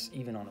affects us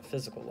even on a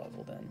physical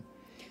level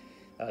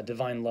then.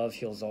 Divine love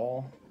heals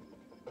all.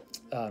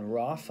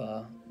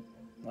 Rapha,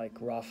 like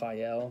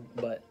Raphael,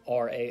 but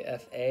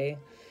R-A-F-A,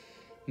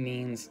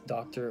 means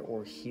doctor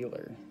or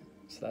healer.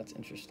 So that's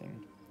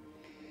interesting.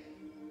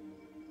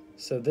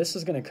 So this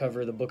is going to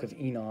cover the book of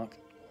Enoch.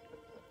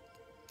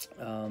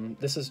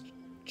 This is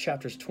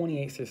chapters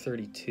 28 through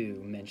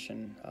 32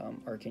 mention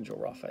Archangel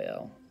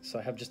Raphael. So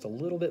I have just a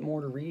little bit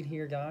more to read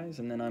here, guys,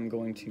 and then I'm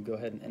going to go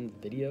ahead and end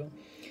the video.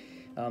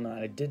 And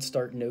I did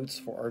start notes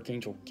for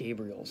Archangel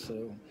Gabriel,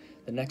 so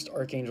the next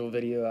Archangel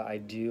video I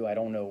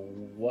don't know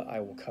what I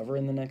will cover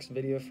in the next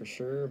video for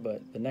sure,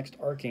 but the next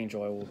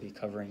Archangel I will be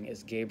covering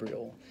is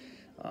Gabriel.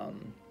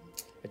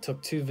 It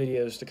took 2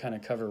 videos to kind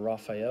of cover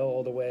Raphael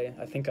all the way.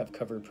 I think I've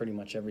covered pretty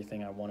much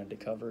everything I wanted to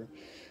cover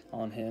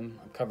on him.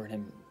 I've covered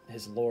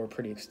his lore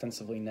pretty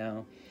extensively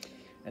now,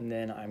 and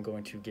then I'm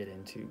going to get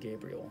into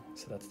Gabriel.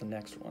 So that's the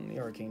next one, the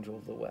Archangel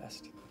of the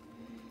West.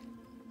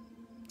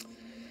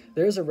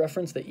 There is a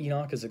reference that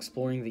Enoch is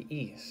exploring the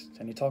east,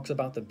 and he talks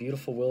about the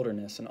beautiful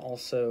wilderness and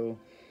also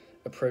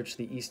approach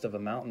the east of a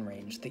mountain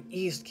range. The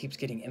east keeps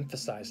getting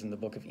emphasized in the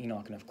book of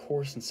Enoch, and of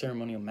course in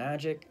ceremonial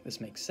magic,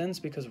 this makes sense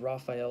because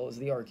Raphael is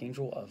the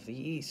Archangel of the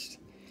east.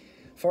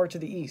 Far to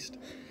the east,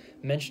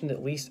 mentioned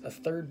at least a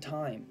 3rd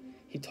time,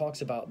 he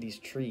talks about these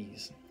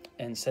trees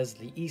and says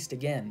the east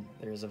again.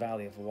 There is a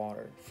valley of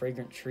water,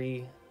 fragrant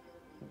tree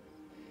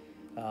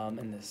found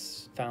in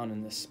this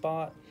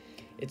spot.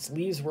 Its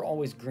leaves were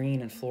always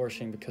green and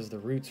flourishing because the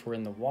roots were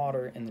in the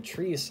water, and the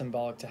tree is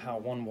symbolic to how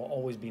one will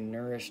always be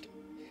nourished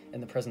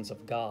in the presence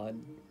of God.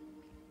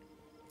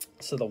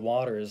 So the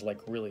water is like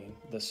really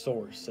the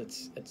source.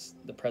 It's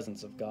the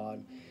presence of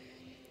God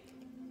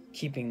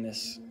keeping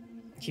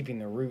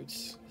the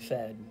roots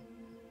fed,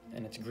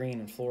 and it's green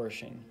and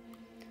flourishing.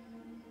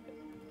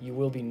 You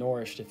will be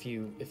nourished if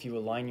you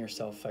align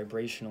yourself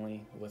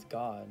vibrationally with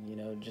God. You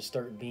know, just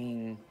start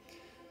being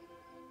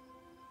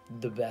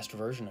the best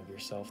version of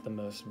yourself, the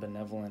most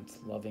benevolent,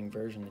 loving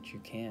version that you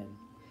can,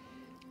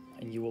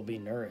 and you will be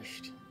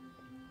nourished.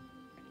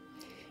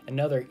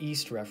 Another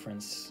east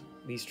reference: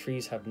 these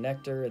trees have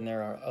nectar, and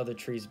there are other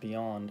trees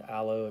beyond,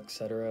 aloe,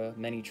 etc.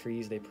 Many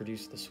trees, they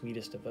produce the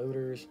sweetest of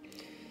odors.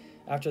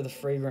 After the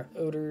fragrant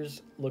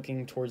odors,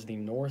 looking towards the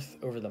north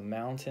over the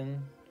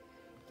mountain,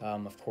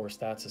 of course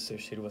that's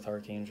associated with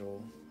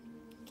Archangel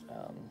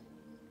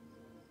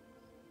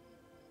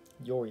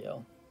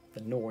Uriel,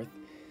 the north.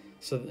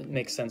 So it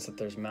makes sense that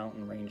there's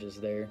mountain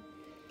ranges there.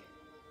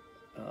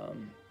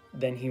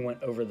 Then he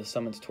went over the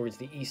summits towards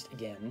the east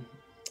again.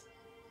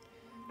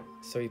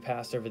 So he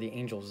passed over the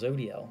angel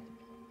Zodiel.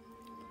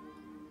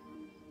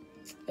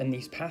 And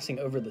he's passing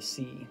over the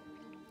sea.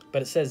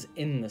 But it says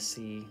in the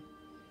sea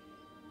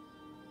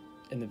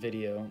in the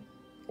video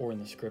or in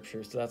the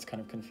scriptures, so that's kind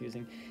of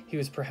confusing. He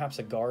was perhaps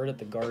a guard at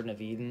the Garden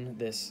of Eden,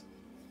 this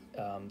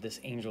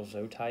angel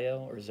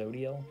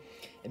Zodiel.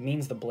 It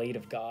means the blade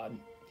of God.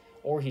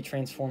 Or he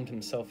transformed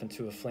himself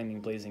into a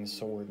flaming blazing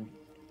sword,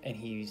 and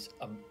he's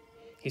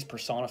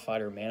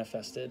personified or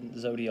manifested.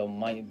 Zodiel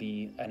might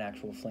be an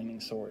actual flaming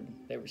sword,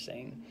 they were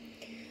saying.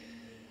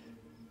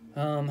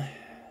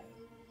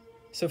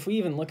 So if we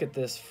even look at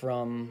this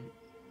from,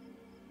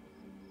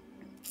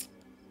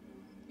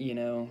 you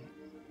know,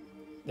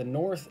 the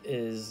north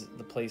is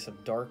the place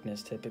of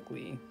darkness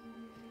typically,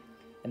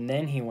 and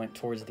then he went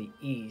towards the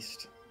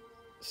east.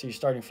 So you're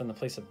starting from the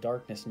place of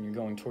darkness and you're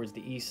going towards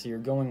the east, so you're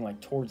going like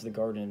towards the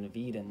Garden of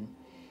Eden.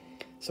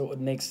 So it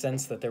would make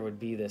sense that there would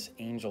be this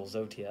angel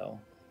Zodiel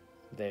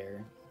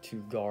there to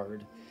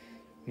guard.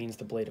 It means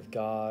the blade of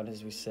God,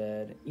 as we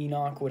said.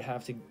 Enoch would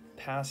have to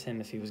pass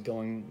him if he was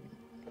going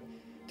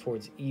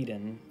towards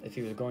Eden, if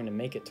he was going to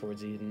make it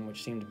towards Eden,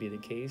 which seemed to be the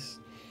case.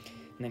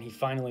 And then he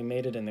finally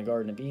made it in the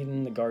Garden of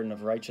Eden, the Garden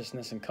of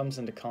Righteousness, and comes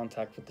into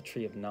contact with the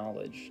Tree of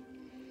Knowledge.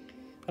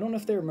 I don't know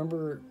if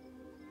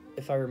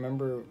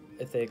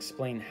if they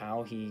explain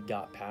how he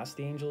got past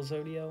the angel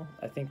Zodiel.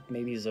 I think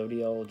maybe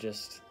Zodiel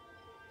just...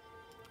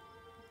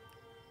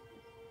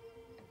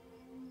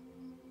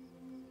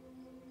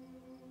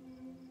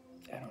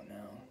 I don't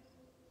know.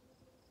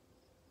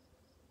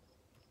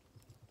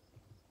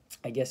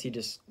 I guess he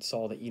just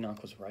saw that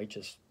Enoch was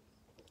righteous,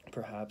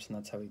 perhaps, and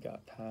that's how he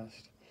got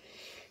past.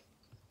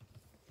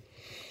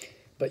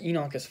 But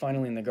Enoch is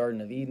finally in the Garden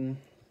of Eden,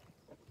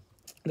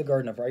 the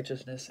Garden of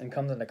Righteousness, and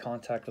comes into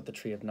contact with the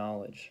Tree of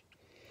Knowledge.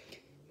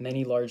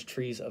 Many large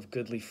trees of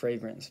goodly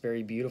fragrance,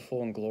 very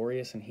beautiful and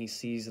glorious, and he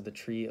sees the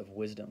tree of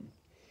wisdom.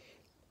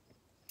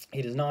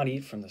 He does not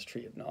eat from this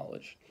tree of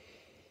knowledge.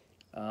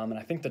 And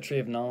I think the tree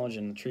of knowledge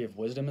and the tree of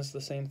wisdom is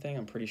the same thing.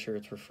 I'm pretty sure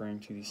it's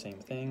referring to the same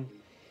thing.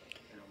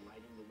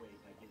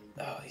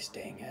 Oh, these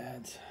dang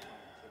ads.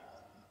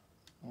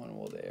 When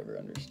will they ever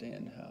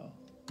understand how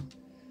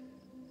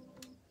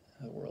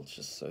the world's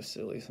just so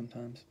silly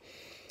sometimes?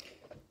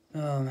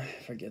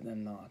 Forget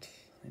them not.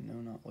 They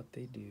know not what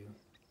they do.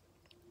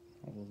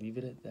 I will leave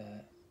it at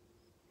that.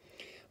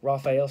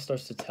 Raphael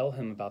starts to tell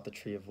him about the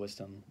tree of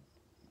wisdom.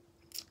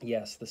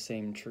 Yes, the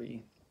same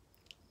tree.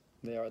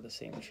 They are the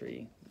same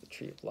tree, the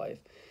tree of life.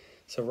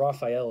 So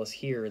Raphael is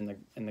here in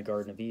the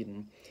Garden of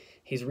Eden.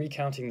 He's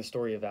recounting the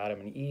story of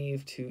Adam and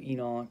Eve to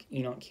Enoch.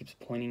 Enoch keeps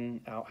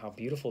pointing out how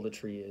beautiful the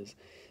tree is.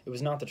 It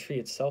was not the tree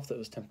itself that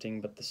was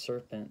tempting, but the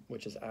serpent,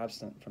 which is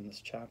absent from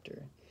this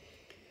chapter.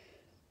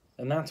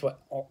 And that's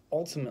what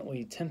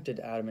ultimately tempted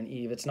Adam and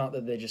Eve. It's not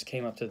that they just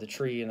came up to the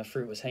tree and the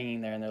fruit was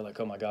hanging there and they're like,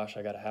 oh my gosh,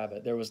 I gotta have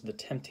it. There was the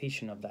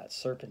temptation of that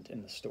serpent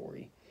in the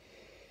story.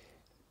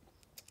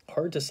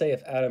 Hard to say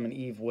if Adam and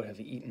Eve would have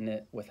eaten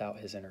it without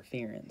his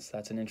interference.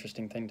 That's an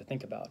interesting thing to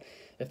think about.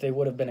 If they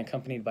would have been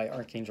accompanied by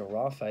Archangel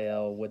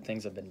Raphael, would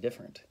things have been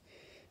different?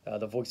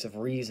 The voice of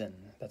reason,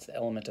 that's the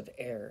element of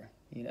air,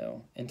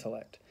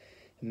 intellect,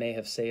 may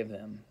have saved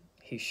them.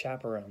 He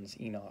chaperones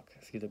Enoch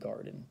through the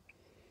garden.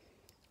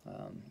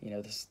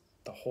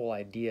 The whole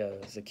idea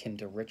is akin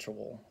to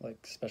ritual, like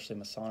especially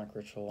Masonic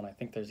ritual, and I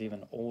think there's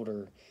even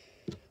older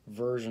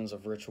versions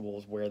of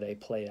rituals where they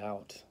play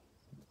out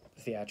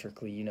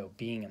theatrically,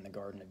 being in the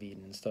Garden of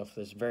Eden and stuff.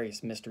 There's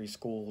various mystery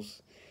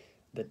schools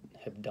that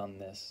have done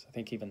this. I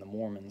think even the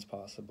Mormons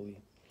possibly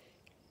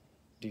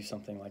do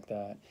something like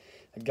that.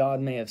 God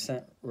may have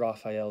sent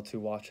Raphael to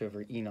watch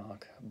over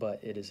Enoch,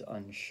 but it is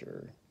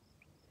unsure.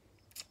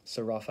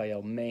 So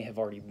Raphael may have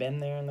already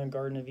been there in the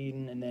Garden of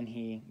Eden, and then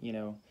he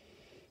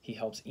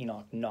helps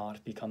Enoch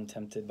not become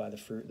tempted by the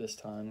fruit this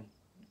time.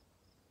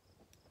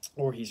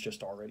 Or he's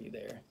just already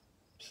there.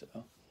 So,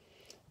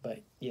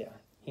 but yeah,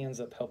 he ends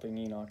up helping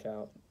Enoch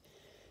out,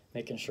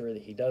 making sure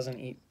that he doesn't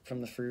eat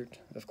from the fruit,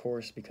 of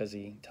course, because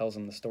he tells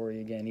him the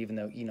story again, even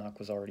though Enoch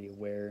was already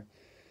aware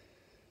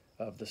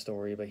of the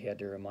story, but he had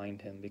to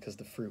remind him because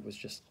the fruit was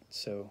just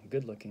so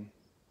good looking.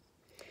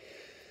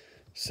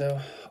 So,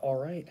 all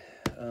right.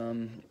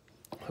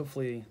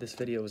 Hopefully this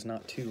video was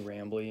not too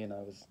rambly and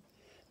I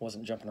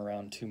wasn't jumping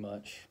around too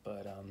much,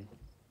 but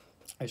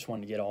I just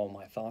wanted to get all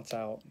my thoughts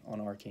out on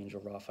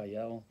Archangel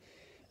Raphael,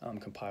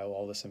 compile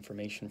all this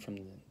information from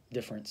the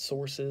different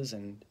sources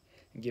and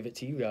give it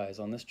to you guys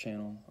on this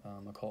channel,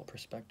 Occult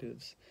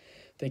Perspectives.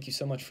 Thank you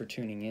so much for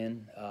tuning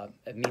in.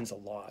 It means a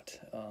lot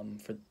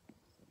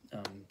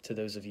to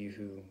those of you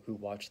who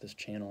watch this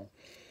channel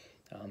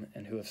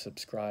and who have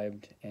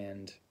subscribed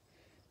and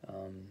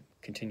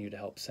continue to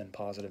help send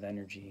positive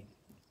energy.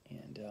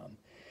 And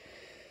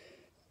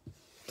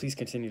please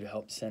continue to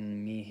help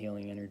send me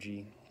healing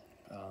energy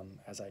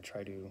as I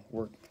try to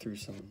work through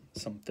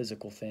some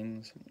physical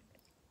things.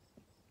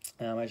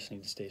 I just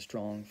need to stay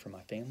strong for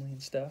my family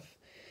and stuff.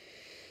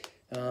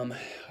 I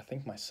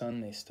think my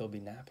son may still be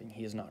napping.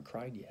 He has not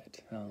cried yet,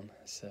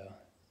 so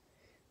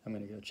I'm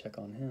going to go check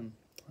on him.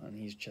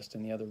 He's just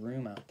in the other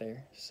room out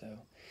there. So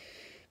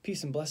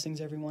peace and blessings,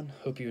 everyone.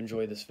 Hope you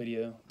enjoyed this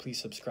video. Please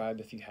subscribe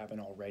if you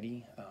haven't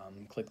already.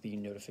 Click the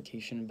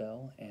notification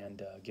bell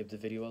and give the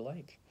video a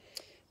like.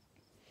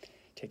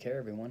 Take care,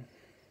 everyone.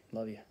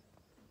 Love you.